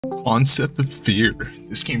Concept of fear.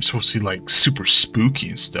 This game's supposed to be like super spooky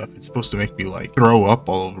and stuff. It's supposed to make me like throw up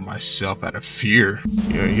all over myself out of fear.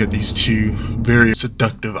 You know, you got these two very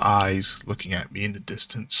seductive eyes looking at me in the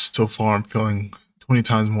distance. So far I'm feeling 20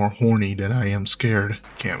 times more horny than I am scared.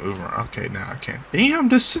 Can't move around. Okay, now I can. Damn,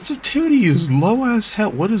 the sensitivity is low as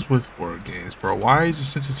hell. What is with horror games, bro? Why is the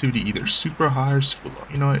sensitivity either super high or super low?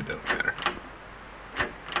 You know, it doesn't matter.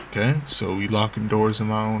 Okay, so we locking doors in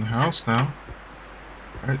my own house now.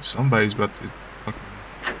 Alright, somebody's about to fucking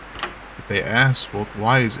get their ass whooped.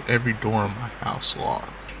 Why is every door in my house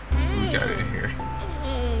locked? What we got in here?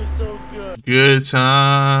 So good. Good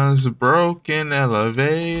times, broken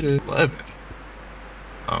elevator. 11.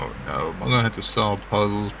 Oh no, I'm gonna have to solve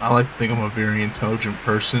puzzles. I like to think I'm a very intelligent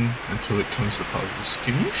person until it comes to puzzles.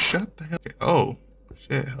 Can you shut the hell? Okay. Oh,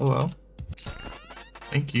 shit, hello.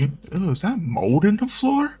 Thank you. Oh, is that mold in the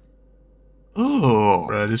floor? Oh,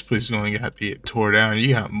 bro, this place is gonna have to get tore down.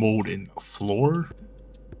 You got mold in the floor?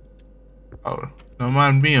 Oh, don't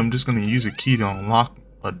mind me. I'm just gonna use a key to unlock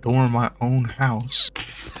a door in my own house.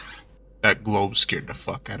 That globe scared the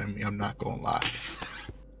fuck out of me. I'm not gonna lie.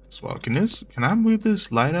 As well, can I move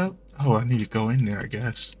this light up? Oh, I need to go in there, I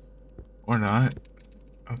guess, or not.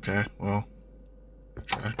 Okay, well, I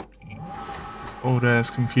tried. This old ass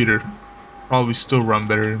computer probably still run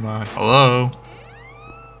better than mine. Hello?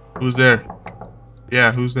 Who's there?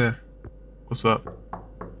 Yeah, who's there? What's up?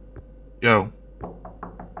 Yo.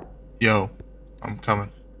 Yo. I'm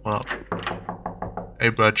coming. What up? Hey,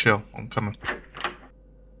 bro, chill. I'm coming.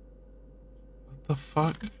 What the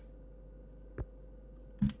fuck?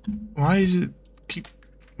 Why is it keep...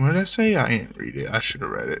 What did I say? I didn't read it. I should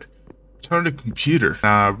have read it. Turn the computer.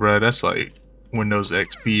 Nah, bro, that's like Windows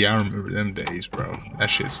XP. I remember them days, bro. That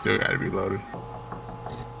shit still gotta be loaded.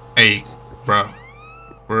 Hey, bro.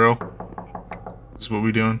 For real? This is what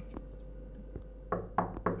we doing?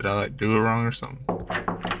 Did I like do it wrong or something?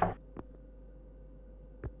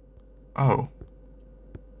 Oh.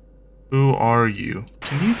 Who are you?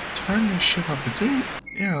 Can you turn this shit up? Is there...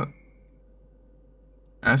 Yeah.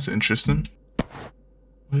 That's interesting.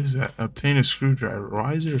 What is that? Obtain a screwdriver.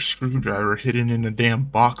 Why is there a screwdriver hidden in a damn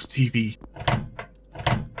box TV?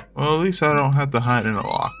 Well, at least I don't have to hide in a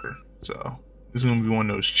locker. So, this is gonna be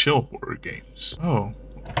one of those chill horror games. Oh.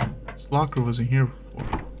 This locker wasn't here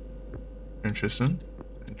before. Interesting.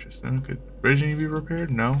 Interesting. Could the bridge need to be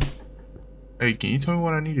repaired? No. Hey, can you tell me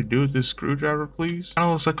what I need to do with this screwdriver, please? It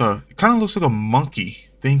kind of looks like a monkey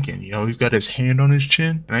thinking, you know, he's got his hand on his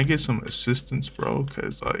chin. Can I get some assistance, bro?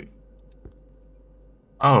 Cause like,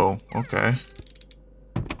 oh, okay.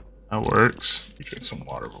 That works. You drink some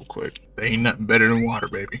water real quick. There ain't nothing better than water,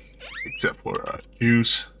 baby. Except for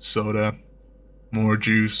juice, soda, more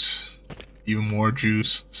juice, even more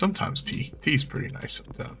juice. Sometimes tea. Tea's pretty nice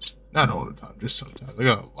sometimes. Not all the time, just sometimes. I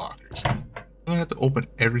got a locker key. I'm gonna have to open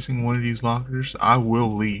every single one of these lockers. I will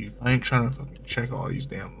leave. I ain't trying to fucking check all these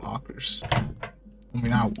damn lockers. I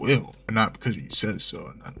mean, I will. But not because you said so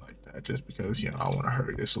or nothing like that. Just because, you know, I want to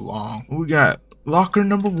hurry this along. What we got? Locker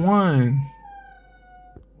number 1.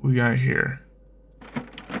 What we got here?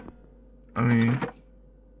 I mean,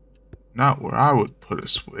 not where I would put a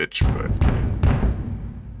switch, but...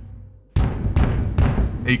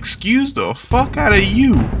 Excuse the fuck out of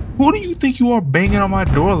you. Who do you think you are banging on my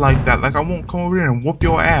door like that? Like I won't come over here and whoop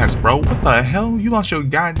your ass, bro. What the hell? You lost your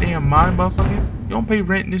goddamn mind, motherfucker? You don't pay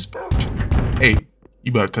rent in this bitch. Hey,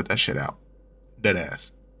 you better cut that shit out. Dead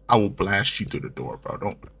ass. I will blast you through the door, bro.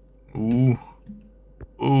 Don't. Ooh.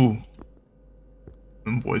 Ooh.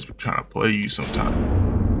 Them boys be trying to play you sometime.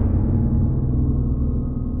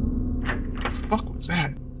 What the fuck was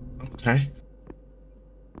that? Okay.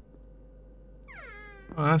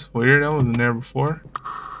 Oh, that's weird. That wasn't there before.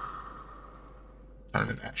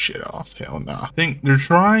 Turning that shit off. Hell nah. I think they're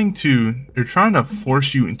trying to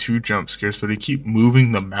force you into jump scares, so they keep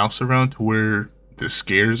moving the mouse around to where the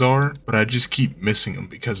scares are, but I just keep missing them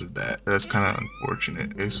because of that. That's kind of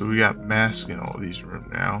unfortunate. Okay, so we got masks in all these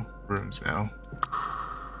rooms now.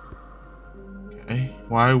 Okay.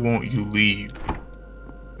 Why won't you leave?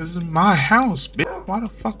 This is my house, bitch. Why the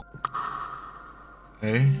fuck?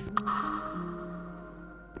 Okay.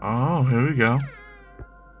 Oh, here we go.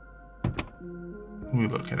 What are we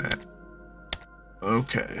looking at?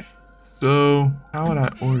 Okay. So, how would I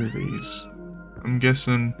order these? I'm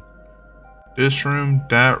guessing this room,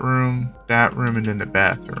 and then the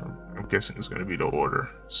bathroom. I'm guessing it's going to be the order.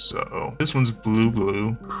 So, this one's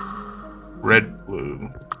blue, red, blue,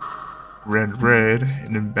 red,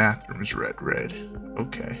 and then bathroom's red.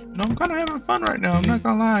 Okay. No, I'm kind of having fun right now. I'm not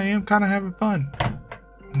going to lie. I am kind of having fun.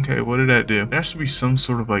 Okay, what did that do? There has to be some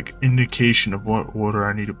sort of like indication of what order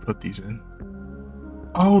I need to put these in.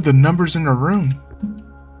 Oh, the numbers in the room.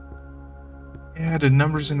 Yeah, the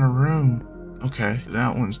numbers in the room. Okay,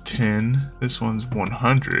 that one's 10. This one's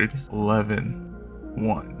 100. 11.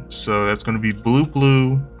 1. So that's going to be blue,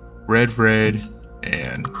 blue, red, red,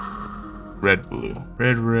 and red, blue.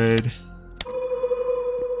 Red, red.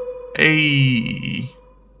 Hey.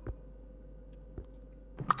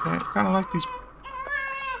 Okay, I kind of like these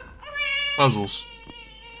puzzles.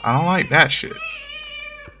 I don't like that shit.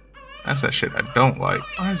 That's that shit I don't like.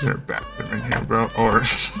 Why is there a bathroom in here, bro? Or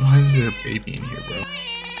why is there a baby in here, bro?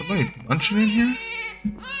 Somebody munching in here?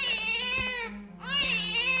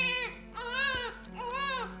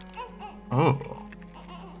 Oh.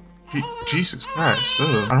 Jesus Christ.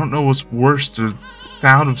 Ugh. I don't know what's worse, the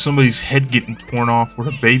sound of somebody's head getting torn off or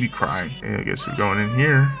a baby crying. Okay, I guess we're going in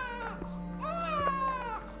here.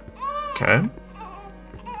 Okay.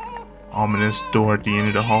 Ominous door at the end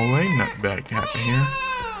of the hallway. Nothing bad can happen here.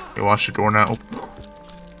 Okay, watch the door now.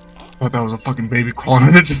 Thought that was a fucking baby crawling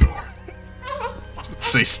under the door. Let's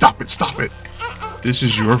say, stop it, stop it. This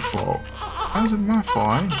is your fault. How's it my fault?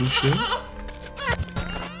 I didn't do shit.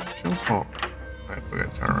 It's your fault. Alright, we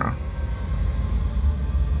gotta turn around.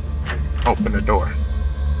 Open the door.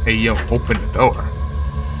 Hey, yo, open the door.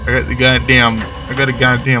 I got a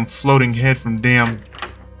goddamn floating head from damn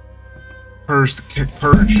Purge to kick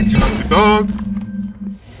Purge to kill the dog.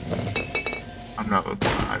 I'm not looking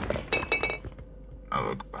behind me. I'm not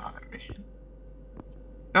looking behind me.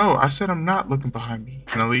 No, I said I'm not looking behind me.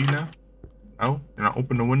 Can I leave now? No? Can I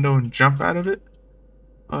open the window and jump out of it?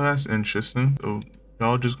 Oh, that's interesting. So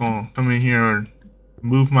y'all just gonna come in here and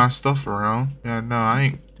move my stuff around? Yeah, no,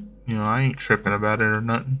 I ain't tripping about it or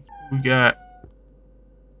nothing. We got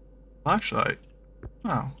flashlight.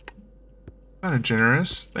 Wow. Kind of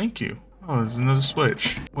generous. Thank you. Oh, there's another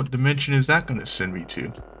switch. What dimension is that gonna send me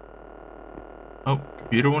to? Oh,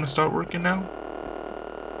 computer wanna start working now?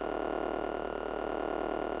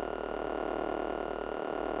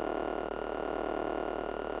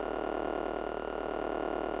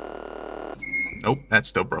 Nope, that's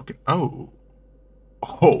still broken. Oh.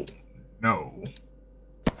 Oh, no.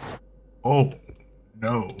 Oh,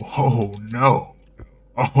 no. Oh, no.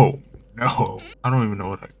 Oh, no. I don't even know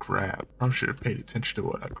what I grabbed. I should have paid attention to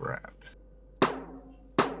what I grabbed. Oh,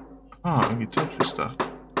 I can touch this stuff.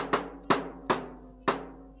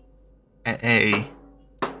 Hey.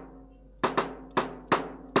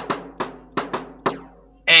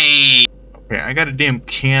 Hey. Okay, I got a damn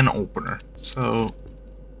can opener. So.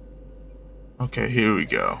 Okay, here we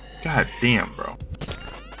go. God damn, bro.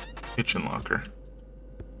 Kitchen locker.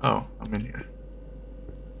 Oh, I'm in here.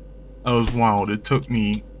 That was wild. It took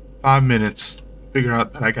me 5 minutes to figure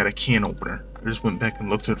out that I got a can opener. I just went back and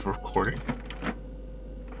looked at the recording.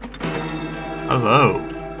 Hello.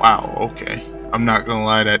 Wow, okay. I'm not gonna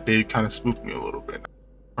lie, that did kind of spook me a little bit.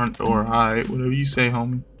 Front door, alright, whatever you say,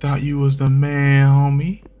 homie. Thought you was the man,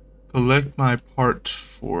 homie. Collect my part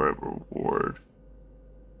for a reward.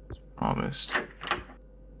 As promised.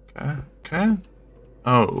 Okay, okay.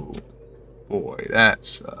 Oh, boy,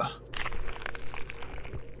 that's,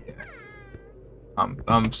 yeah.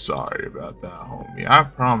 I'm sorry about that, homie. I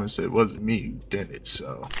promise it wasn't me who did it,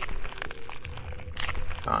 so.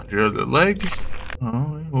 Conjure the leg.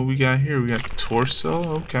 Oh, what we got here? We got the torso.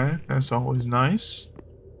 Okay, that's always nice.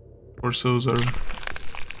 Torsos are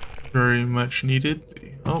very much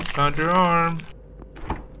needed. Oh, found your arm.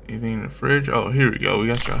 Anything in the fridge? Oh, here we go. We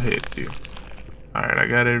got your head too. Alright, I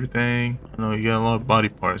got everything. I know you got a lot of body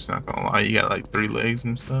parts, not gonna lie. You got like 3 legs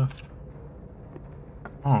and stuff.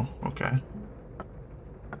 Oh, okay.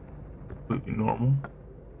 Completely normal.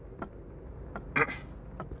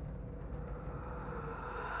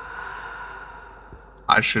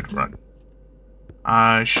 I should run.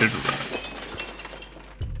 I should run.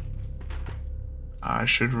 I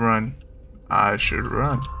should run. I should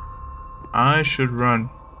run. I should run.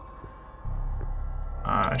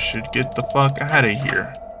 I should get the fuck out of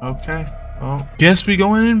here. Okay. Well, guess we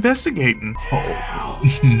going investigating. Oh,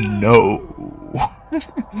 no.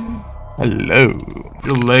 Hello.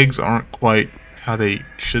 Your legs aren't quite how they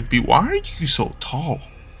should be. Why are you so tall?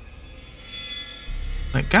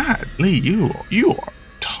 Like, God, Lee, you are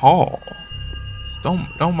tall.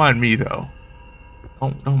 Don't mind me though.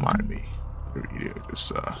 Don't mind me. Whatever you do,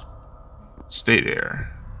 just stay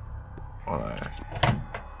there while I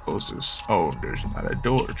close this. Oh, there's not a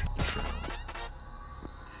door to control.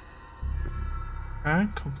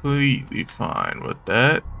 I'm completely fine with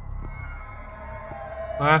that.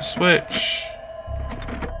 Last switch.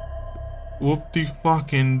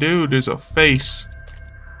 Whoop-de-fucking do. There's a face.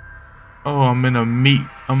 Oh, I'm in a meat.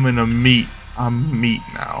 I'm meat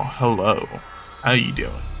now. Hello. How you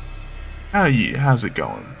doing? How's it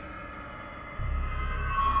going?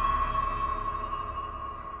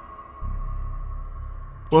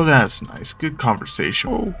 Well, that's nice. Good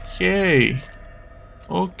conversation. Okay.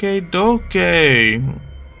 Okay, doke.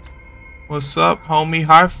 What's up, homie?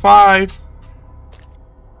 High five.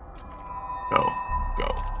 Go, go,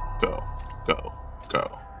 go, go, go,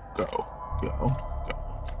 go, go,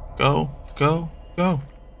 go, go, go,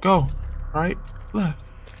 go. Right,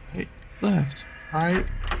 left, right.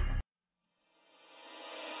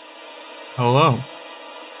 Hello.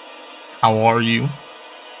 How are you?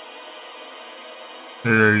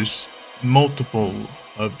 There's multiple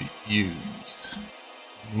of yous.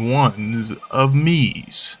 One's of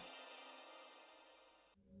me's.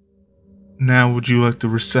 Now, would you like to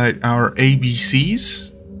recite our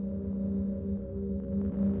ABCs?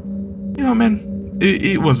 You know, man,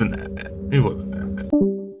 it wasn't that bad. It wasn't.